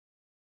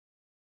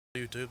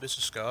YouTube, this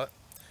is Scott.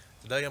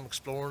 Today I'm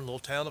exploring the little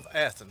town of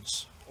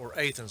Athens, or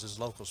Athens as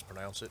locals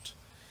pronounce it.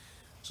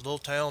 It's a little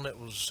town that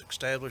was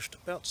established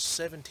about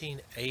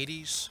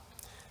 1780s,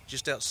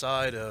 just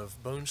outside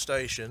of Boone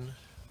Station,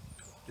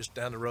 just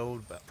down the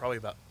road, probably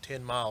about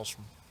 10 miles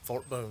from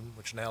Fort Boone,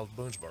 which now is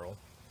Boonesboro.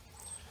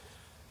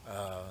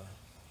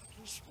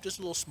 Just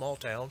a little small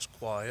town, it's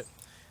quiet.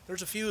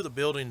 There's a few of the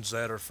buildings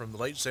that are from the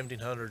late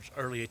 1700s,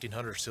 early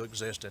 1800s still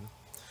existing.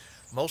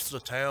 Most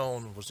of the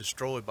town was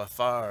destroyed by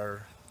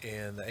fire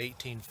in the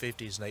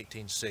 1850s and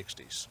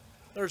 1860s.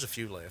 There's a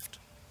few left.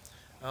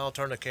 I'll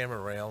turn the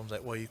camera around,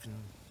 that way you can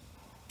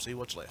see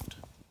what's left.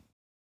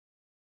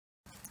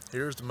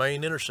 Here's the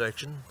main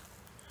intersection,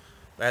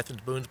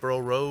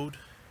 Athens-Boonesboro Road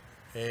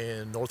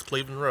and North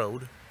Cleveland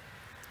Road.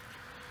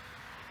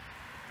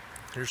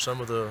 Here's some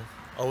of the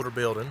older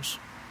buildings.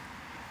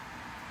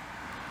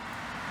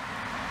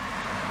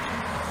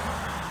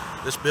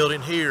 This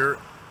building here,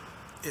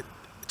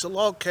 it's a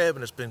log cabin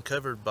that's been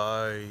covered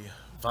by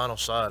vinyl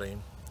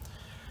siding.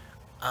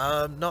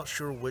 I'm not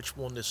sure which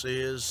one this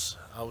is.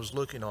 I was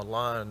looking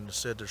online and it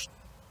said there's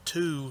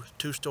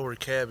two-story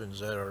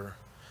cabins that are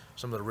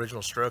some of the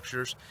original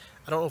structures.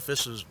 I don't know if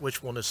this is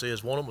which one this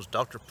is. One of them was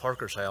Dr.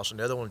 Parker's house and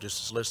the other one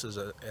just is listed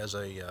as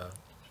a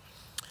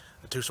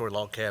two-story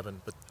log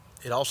cabin, but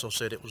it also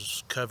said it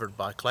was covered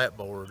by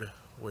clapboard,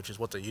 which is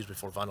what they used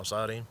before vinyl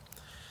siding.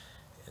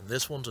 And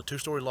this one's a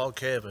two-story log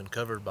cabin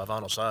covered by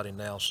vinyl siding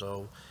now,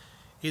 so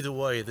either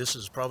way, this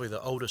is probably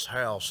the oldest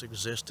house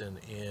existing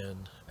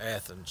in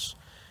Athens.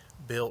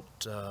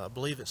 Built, I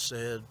believe it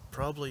said,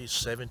 probably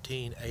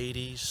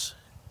 1780s,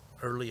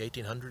 early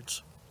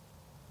 1800s.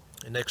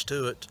 And next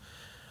to it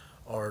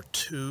are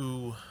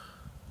two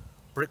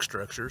brick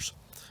structures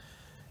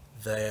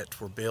that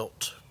were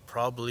built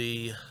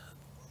probably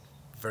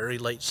very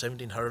late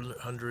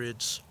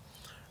 1700s,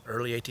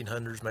 early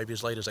 1800s, maybe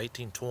as late as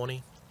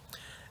 1820.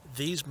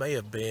 These may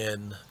have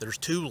been, there's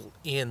two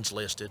inns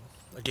listed.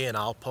 Again,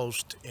 I'll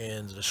post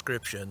in the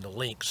description the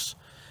links.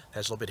 It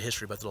has a little bit of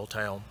history about the little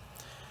town.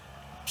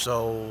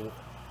 So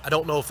I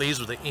don't know if these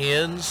are the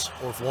inns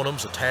or if one of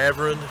them's a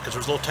tavern, because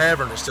there's a little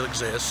tavern that still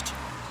exists,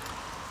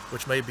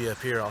 which may be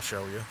up here. I'll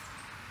show you.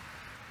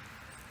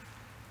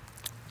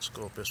 Let's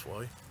go up this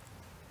way.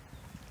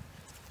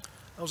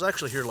 I was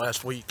actually here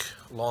last week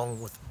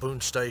along with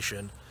Boone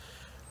Station,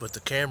 but the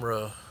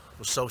camera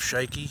was so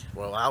shaky.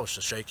 Well, I was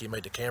so shaky, it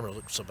made the camera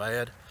look so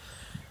bad.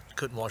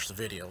 Couldn't watch the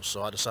videos,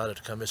 so I decided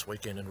to come this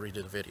weekend and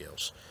redo the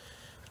videos.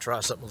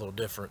 Try something a little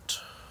different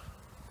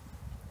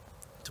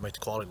to make the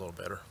quality a little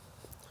better.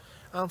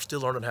 I'm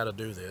still learning how to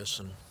do this,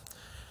 and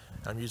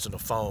I'm using a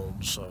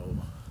phone, so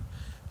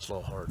it's a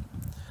little hard.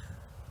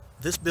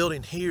 This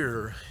building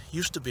here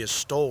used to be a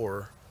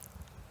store.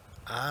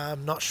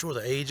 I'm not sure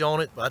the age on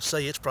it, but I'd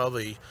say it's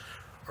probably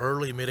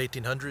early,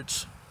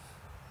 mid-1800s.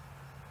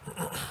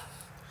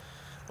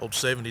 Old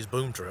 70s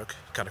boom truck,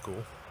 kind of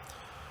cool.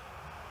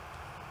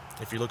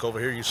 If you look over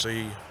here, you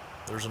see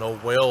there's an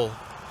old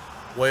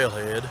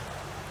wellhead.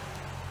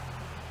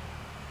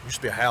 Used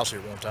to be a house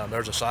here one time.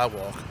 There's a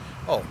sidewalk.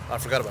 Oh, I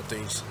forgot about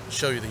these. I'll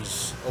show you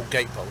these old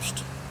gate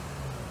posts.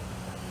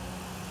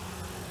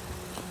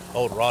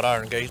 Old wrought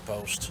iron gate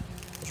posts.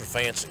 Those are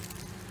fancy.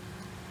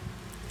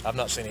 I've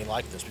not seen anything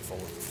like this before.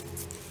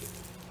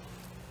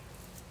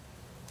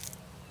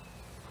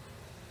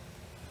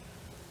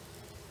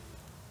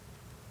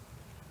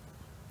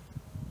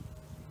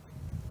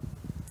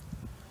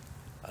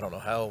 I don't know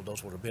how old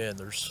those would have been.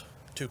 There's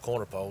two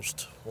corner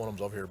posts. One of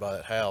them's over here by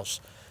that house.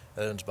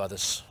 The other one's by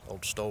this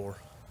old store.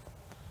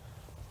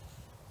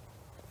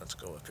 Let's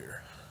go up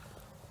here.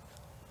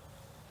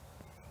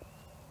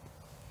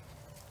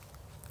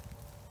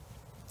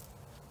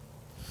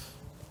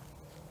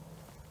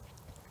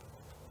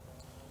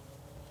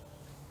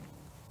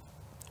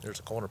 There's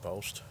a corner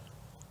post.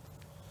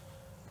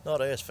 Not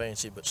as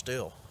fancy, but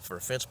still, for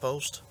a fence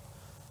post,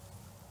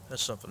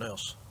 that's something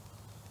else.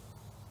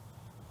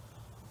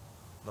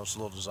 Notice the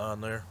little design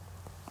there.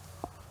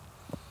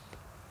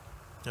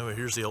 Anyway,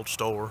 here's the old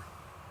store.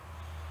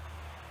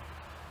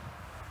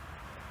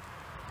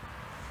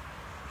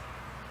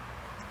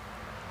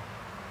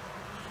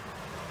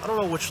 I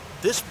don't know which,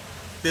 this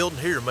building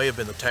here may have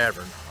been the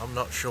tavern. I'm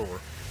not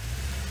sure.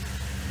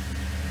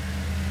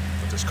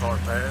 Let this car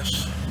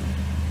pass.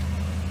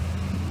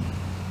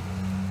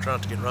 I'm trying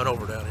not to get run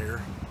over down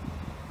here.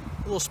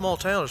 A little small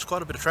town, there's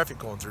quite a bit of traffic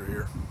going through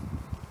here.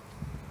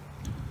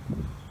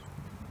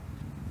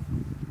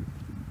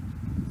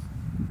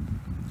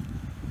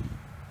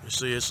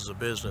 See, this is a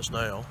business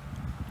now.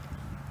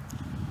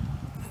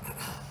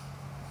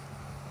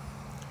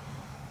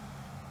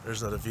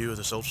 There's another view of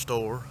this old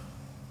store.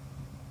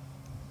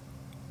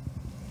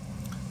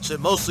 So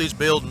most of these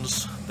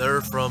buildings,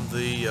 they're from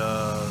the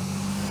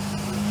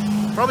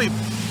probably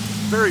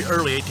very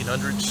early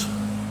 1800s.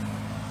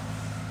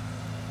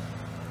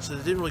 So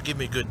they didn't really give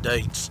me good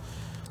dates.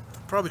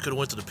 Probably could have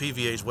went to the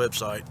PVA's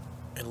website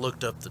and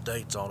looked up the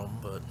dates on them,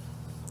 but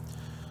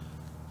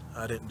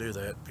I didn't do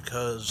that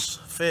because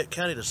Fayette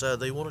County decided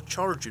they want to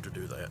charge you to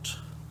do that.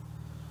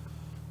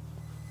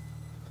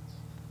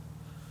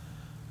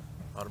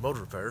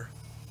 automotive repair.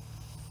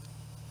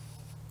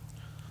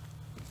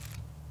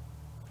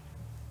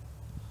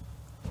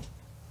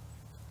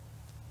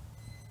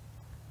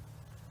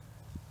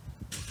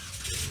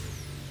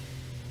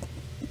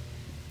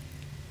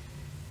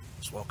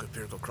 Let's walk up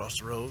here, go across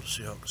the road,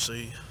 see how I can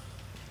see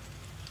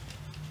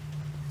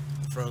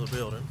the front of the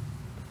building.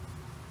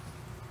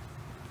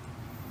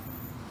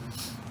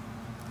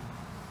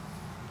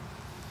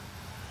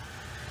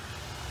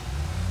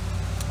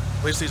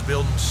 At least these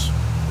buildings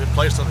have been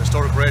placed on the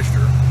historic register.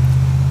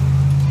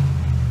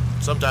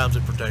 Sometimes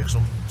it protects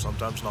them,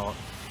 sometimes not.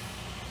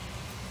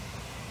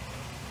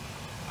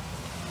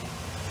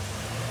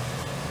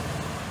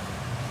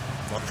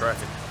 A lot of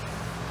traffic.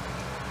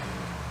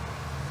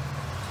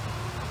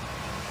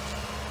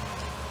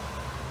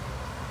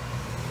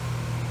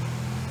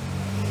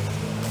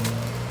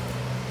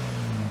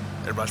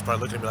 Everybody's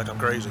probably looking at me like I'm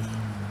crazy.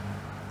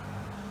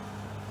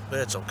 But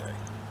it's okay.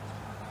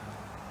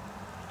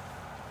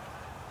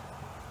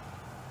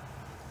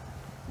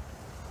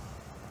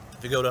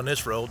 If you go down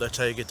this road, that's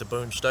how you get to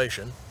Boone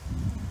Station.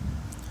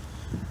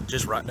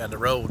 Just right down the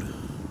road.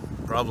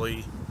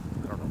 Probably,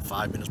 I don't know,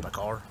 5 minutes by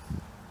car.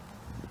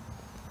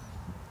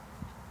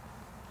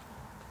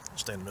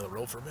 Stay in the middle of the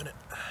road for a minute.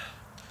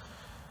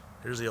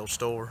 Here's the old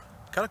store.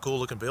 Kind of cool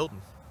looking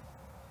building.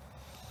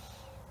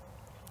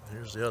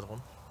 Here's the other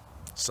one.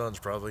 Sun's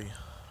probably,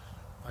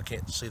 I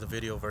can't see the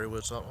video very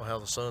well, so I don't know how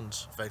the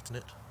sun's affecting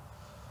it.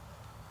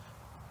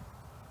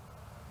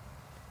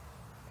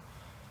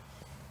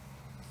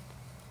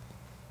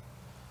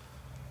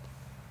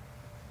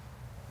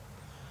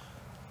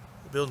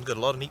 The building's got a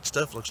lot of neat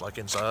stuff, looks like,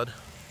 inside.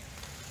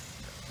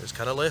 Just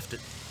kind of left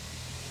it.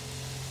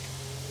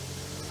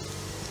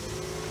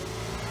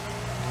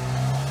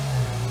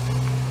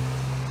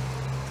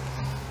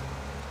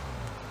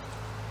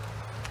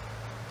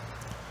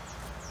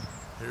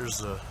 Here's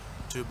the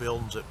two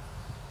buildings that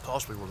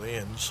possibly were the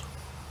ends.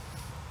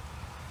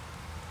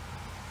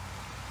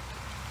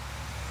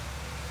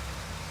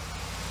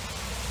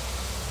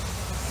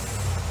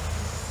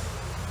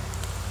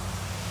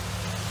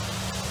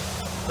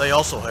 They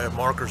also have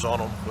markers on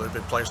them that have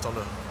been placed on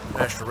the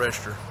National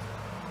Register.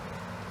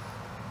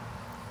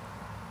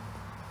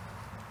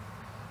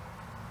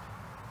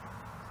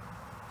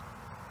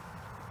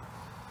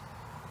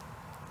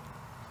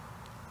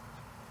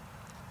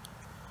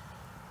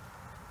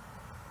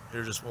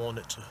 Here's just one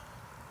that's a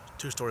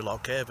two-story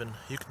log cabin.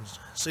 You can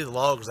see the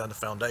logs down the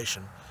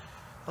foundation.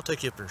 I'll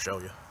take you up there and show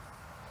you.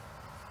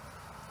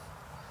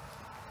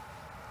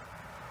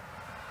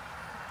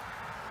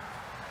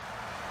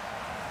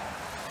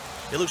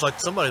 It looks like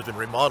somebody's been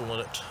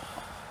remodeling it.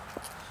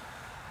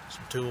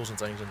 Some tools and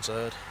things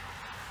inside.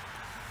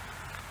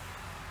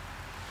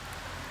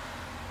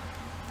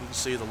 You can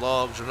see the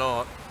logs or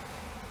not.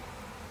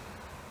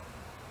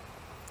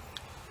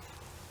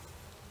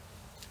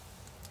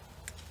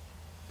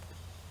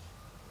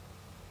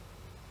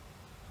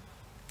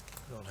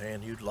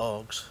 Hand-hewed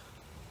logs.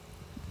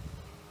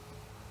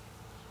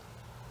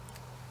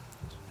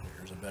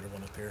 Here's a better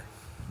one up here.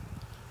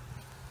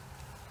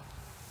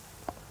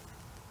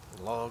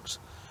 The logs.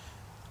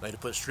 They had to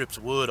put strips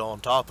of wood on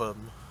top of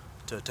them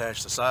to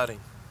attach the siding.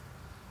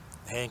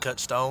 Hand-cut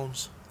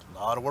stones. A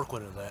lot of work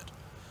went into that.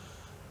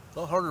 A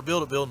lot harder to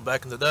build a building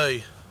back in the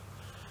day.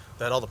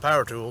 They had all the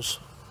power tools.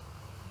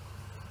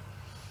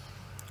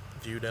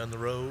 View down the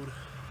road.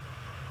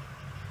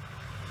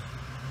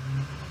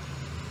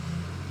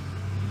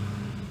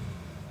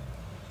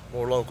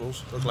 More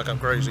locals. Looks like I'm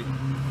crazy.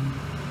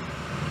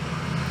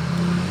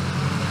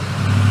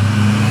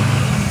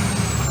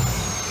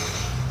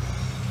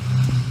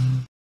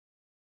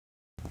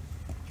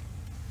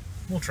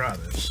 We'll try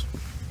this.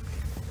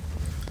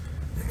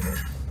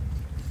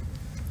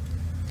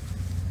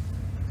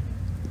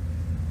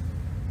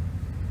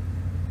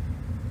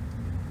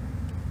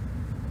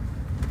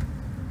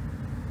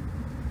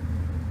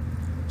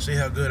 See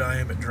how good I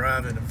am at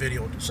driving and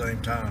video at the same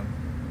time.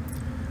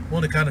 I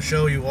want to kind of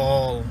show you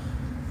all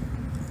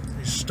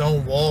these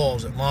stone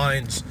walls that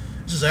lines.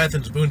 This is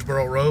Athens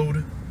Boonesboro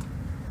Road.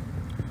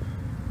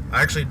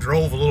 I actually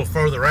drove a little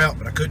further out,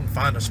 but I couldn't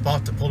find a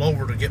spot to pull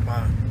over to get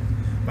my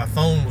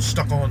phone was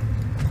stuck on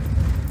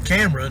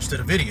camera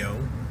instead of video,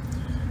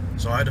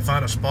 so I had to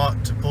find a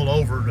spot to pull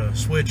over to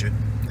switch it.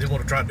 Didn't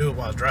want to try to do it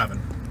while I was driving,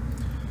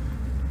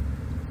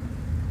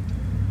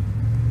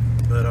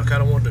 but I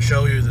kind of wanted to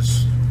show you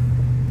this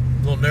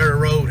little narrow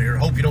road here.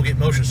 Hope you don't get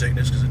motion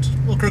sickness because it's a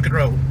little crooked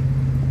road.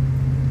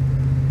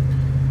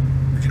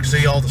 You can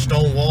see all the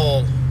stone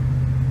wall.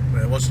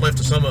 Well, what's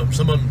left of some of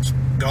them's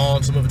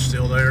gone, some of it's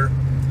still there.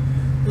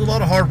 There's a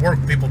lot of hard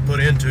work people put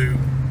into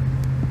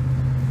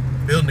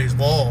building these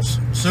walls,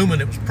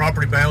 assuming it was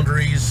property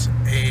boundaries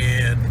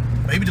and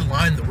maybe to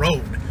line the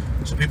road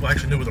so people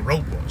actually knew where the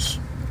road was.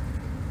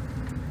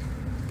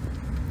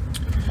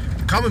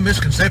 A common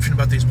misconception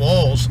about these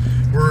walls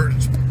were,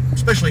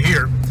 especially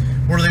here,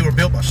 where they were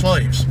built by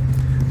slaves.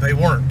 They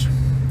weren't.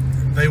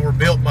 They were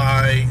built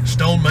by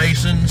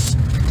stonemasons.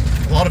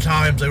 A lot of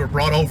times they were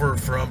brought over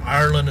from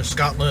Ireland and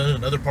Scotland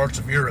and other parts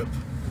of Europe.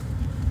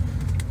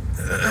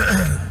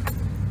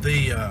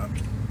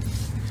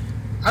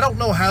 I don't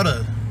know how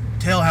to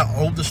tell how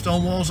old the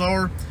stone walls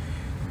are,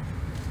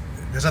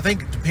 because I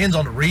think it depends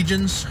on the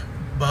regions,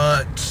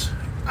 but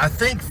I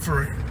think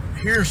for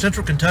here in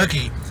central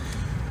Kentucky,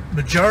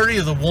 majority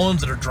of the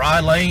ones that are dry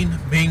laying,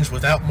 means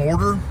without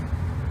mortar,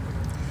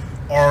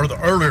 are the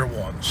earlier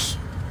ones.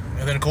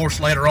 And then of course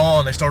later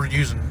on they started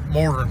using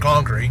mortar and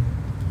concrete.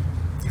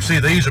 You see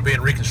these are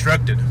being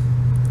reconstructed.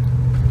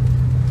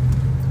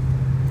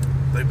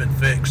 They've been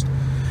fixed.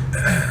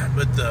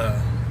 But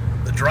the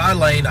dry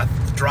laid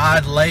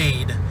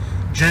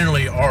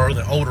generally are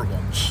the older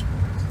ones.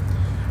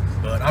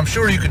 But I'm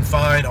sure you can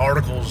find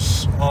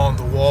articles on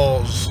the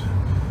walls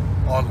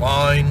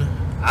online.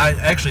 I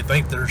actually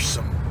think there's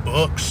some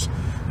books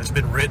that's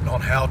been written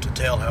on how to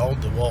tell how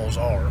old the walls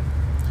are,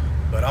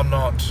 but I'm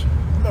not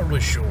really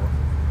sure.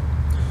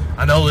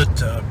 I know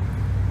that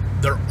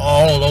they're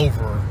all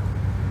over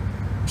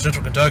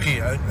central Kentucky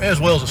as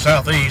well as the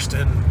southeast,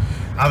 and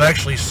I've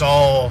actually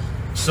saw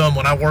some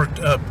when I worked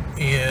up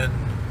in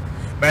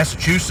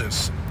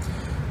Massachusetts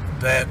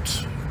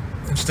that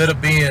instead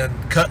of being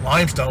cut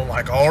limestone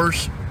like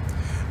ours,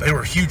 they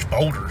were huge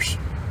boulders.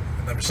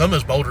 I mean, some of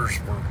those boulders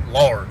were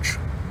large.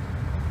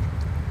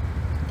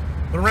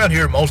 But around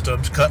here, most of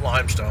them's cut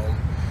limestone,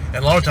 and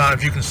a lot of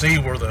times you can see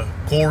where the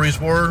quarries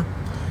were.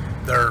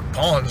 They're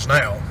ponds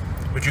now,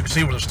 but you can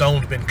see where the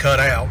stone's been cut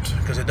out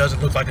because it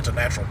doesn't look like it's a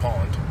natural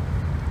pond.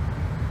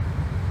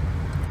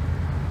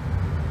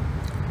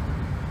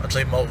 I'd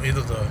say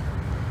either the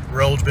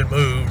road's been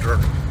moved, or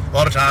a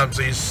lot of times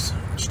these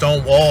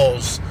stone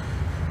walls,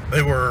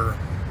 they were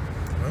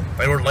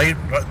laid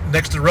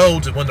next to the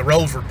roads, and when the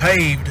roads were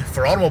paved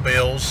for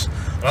automobiles,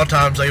 a lot of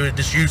times they would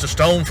just use the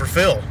stone for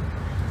fill,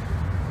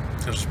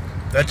 because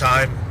at that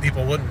time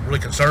people wasn't really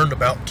concerned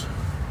about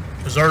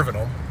preserving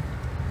them.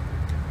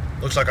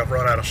 Looks like I've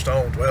run out of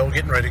stones. Well, we're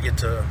getting ready to get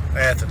to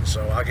Athens,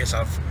 so I guess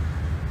I've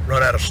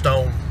run out of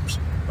stones.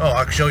 Oh,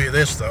 I can show you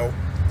this though.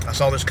 I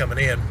saw this coming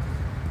in.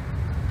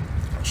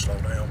 I'll slow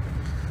down.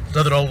 It's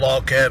another old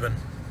log cabin.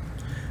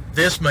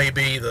 This may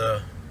be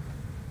the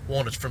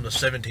one that's from the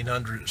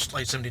 1700s,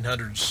 late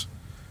 1700s.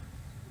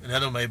 And the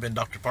other may have been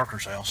Dr.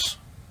 Parker's house.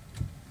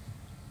 I'm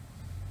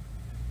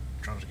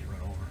trying to get run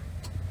over.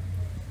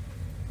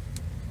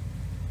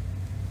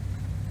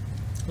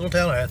 Little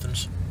town of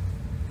Athens.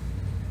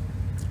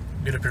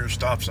 Get up here to the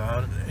stop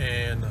sign,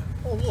 and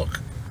oh look,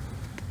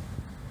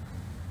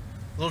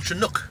 little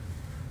Chinook.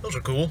 Those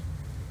are cool.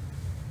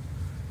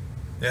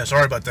 Yeah,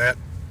 sorry about that.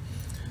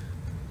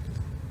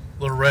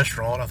 Little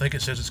restaurant. I think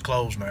it says it's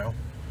closed now.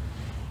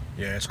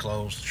 Yeah, it's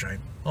closed.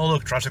 Shame. Oh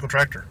look, tricycle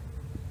tractor.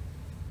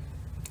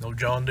 No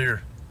John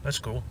Deere. That's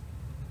cool.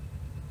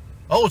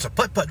 Oh, it's a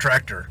putt-putt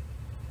tractor.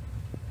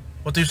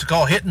 What they used to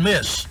call hit and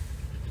miss.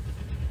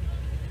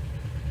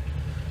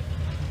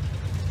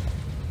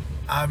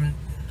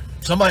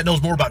 Somebody that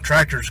knows more about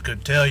tractors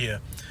could tell you,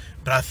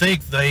 but I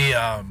think they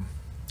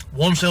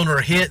one cylinder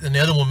will hit and the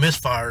other one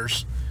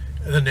misfires,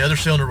 and then the other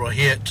cylinder will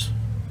hit.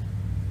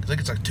 I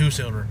think it's like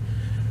 2-cylinder.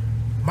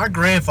 My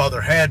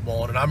grandfather had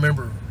one, and I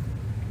remember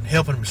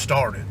helping him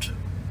start it.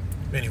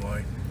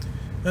 Anyway,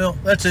 well,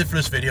 that's it for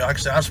this video. Like I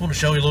said, I just want to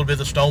show you a little bit of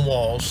the stone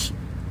walls.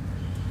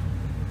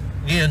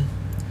 Again,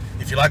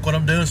 if you like what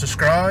I'm doing,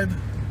 subscribe,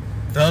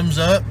 thumbs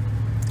up,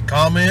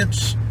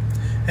 comments,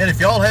 and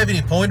if y'all have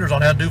any pointers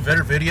on how to do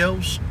better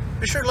videos,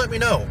 be sure to let me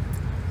know.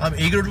 I'm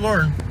eager to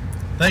learn.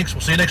 Thanks.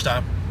 We'll see you next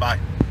time. Bye.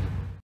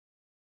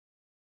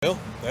 Well,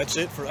 that's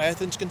it for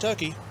Athens,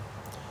 Kentucky.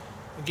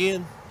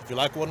 Again, if you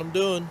like what I'm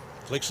doing,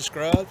 click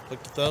subscribe,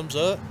 click the thumbs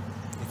up.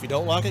 If you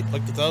don't like it,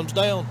 click the thumbs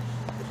down.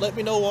 But let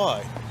me know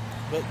why.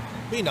 But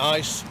be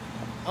nice.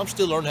 I'm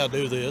still learning how to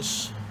do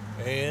this.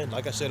 And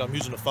like I said, I'm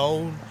using a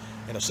phone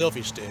and a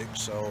selfie stick,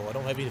 so I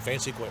don't have any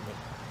fancy equipment.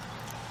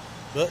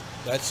 But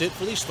that's it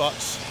for these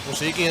spots. We'll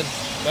see you again.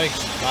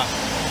 Thanks.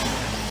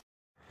 Bye.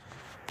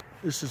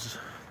 This is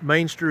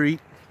Main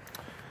Street,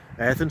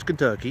 Athens,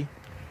 Kentucky.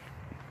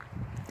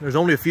 There's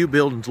only a few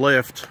buildings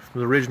left from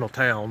the original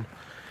town.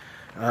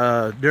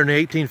 During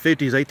the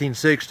 1850s,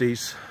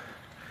 1860s,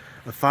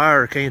 a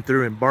fire came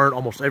through and burnt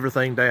almost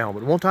everything down.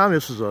 But one time,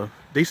 this was a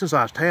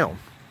decent-sized town.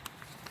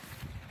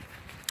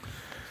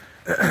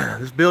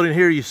 This building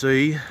here you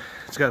see,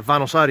 it's got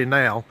vinyl siding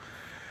now,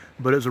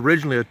 but it was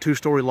originally a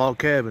 2-story log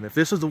cabin. If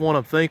this is the one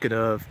I'm thinking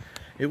of,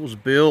 it was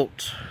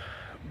built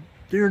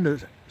during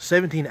the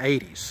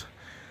 1780s.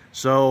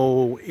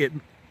 So it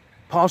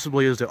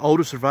possibly is the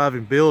oldest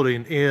surviving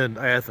building in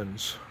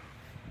Athens.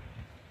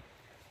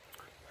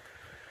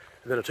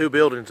 And then the 2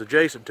 buildings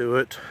adjacent to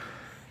it,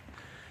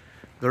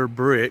 they're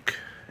brick,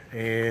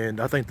 and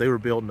I think they were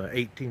built in the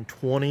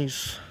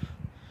 1820s,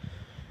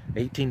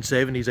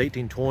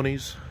 1870s,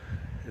 1820s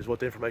is what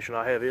the information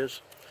I have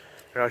is.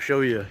 Here, I'll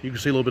show you. You can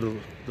see a little bit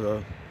of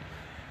the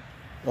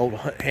old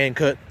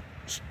hand-cut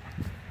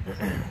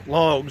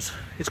logs.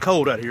 It's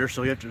cold out here,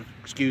 so you have to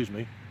excuse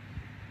me.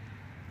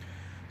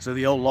 So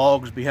the old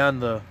logs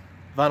behind the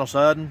vinyl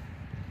siding.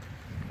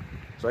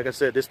 So like I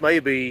said, this may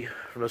be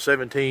from the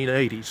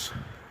 1780s.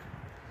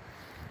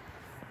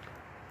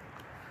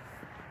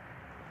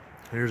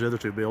 Here's the other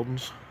two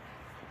buildings.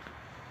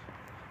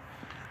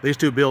 These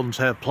two buildings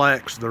have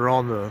plaques that are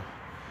on the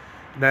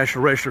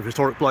National Register of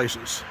Historic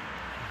Places.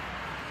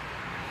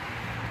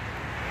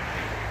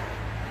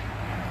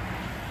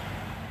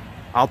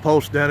 I'll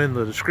post down in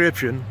the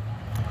description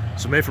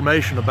some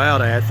information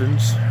about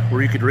Athens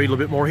where you could read a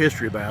little bit more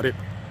history about it.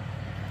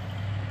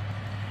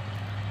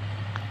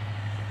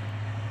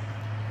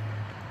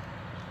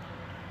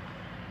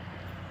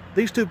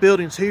 These two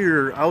buildings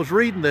here, I was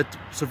reading that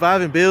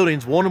surviving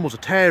buildings, one of them was a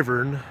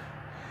tavern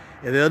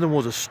and the other one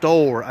was a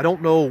store. I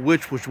don't know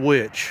which was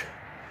which.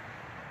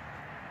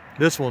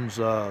 This one's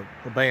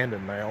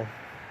abandoned now.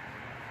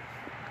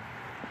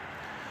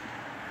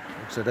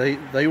 So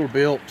they were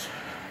built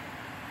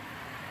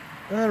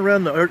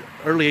around the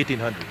early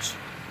 1800s.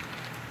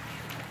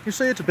 You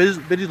see, it's a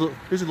busy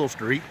little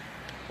street.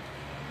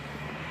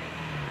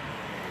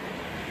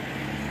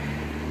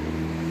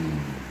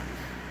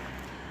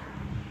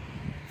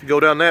 If you go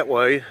down that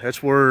way,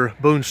 that's where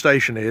Boone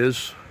Station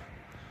is.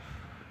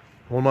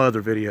 One of my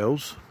other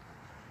videos.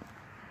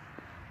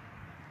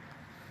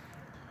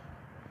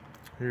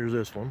 Here's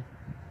this one.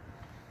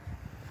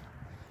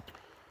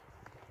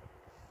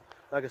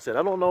 Like I said,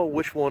 I don't know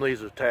which one of these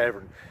is a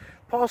tavern.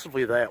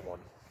 Possibly that one.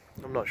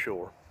 I'm not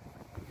sure.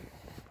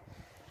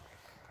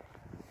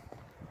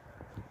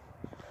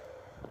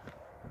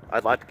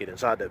 I'd like to get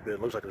inside that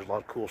building. Looks like there's a lot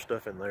of cool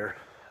stuff in there.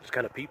 Just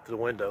kind of peep through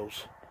the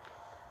windows.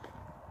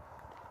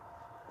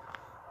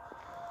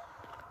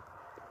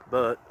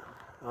 But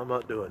I'm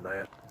not doing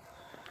that.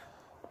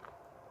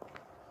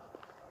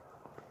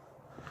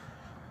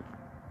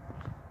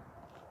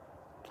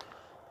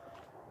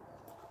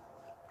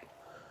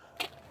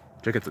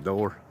 Check out the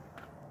door.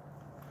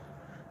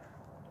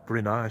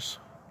 Pretty nice.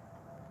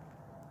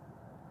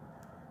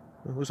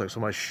 It looks like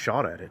somebody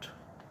shot at it.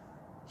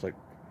 It's like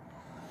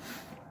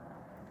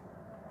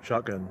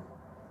shotgun.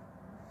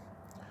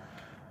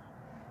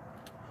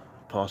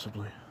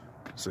 Possibly.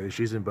 See,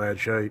 she's in bad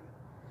shape.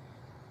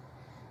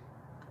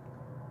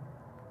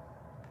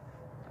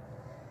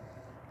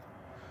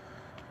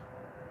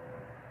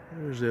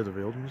 There's the other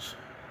buildings.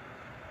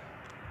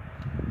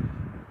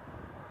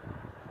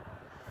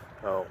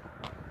 Oh,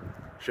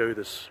 show you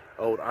this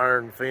old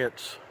iron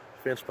fence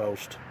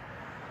post.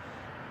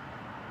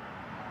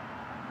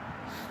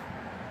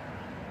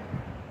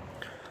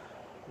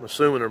 I'm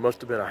assuming there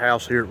must have been a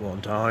house here at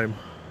one time.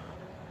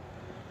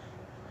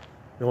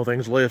 The only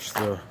thing's left's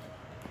the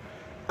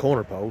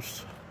corner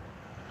post,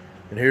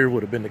 and here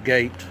would have been the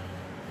gate.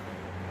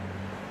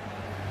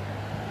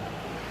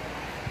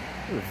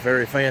 It was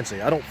very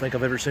fancy. I don't think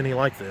I've ever seen anything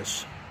like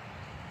this.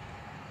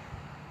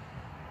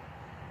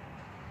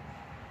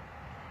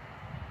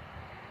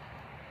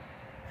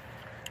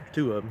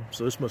 Two of them,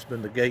 so this must have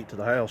been the gate to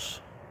the house.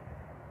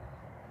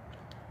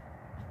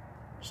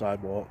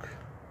 Sidewalk.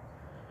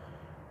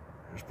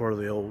 There's part of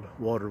the old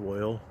water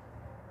well.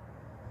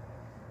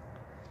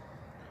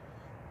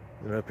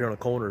 And up here on the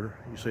corner,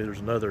 you see there's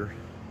another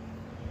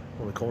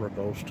on the corner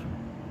post.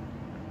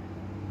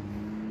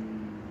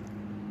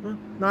 Well,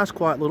 nice,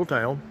 quiet little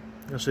town.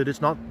 Like I said,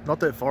 it's not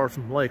that far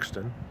from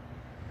Lexington.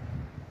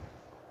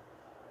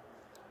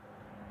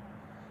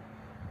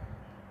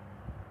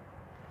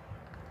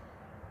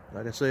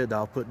 Like I said,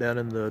 I'll put down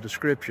in the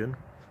description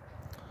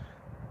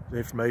the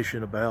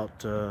information about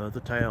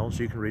the town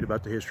so you can read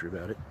about the history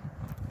about it.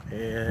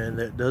 And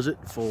that does it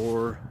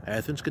for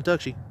Athens,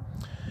 Kentucky.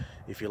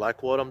 If you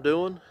like what I'm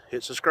doing,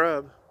 hit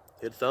subscribe,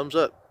 hit thumbs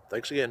up.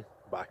 Thanks again.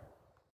 Bye.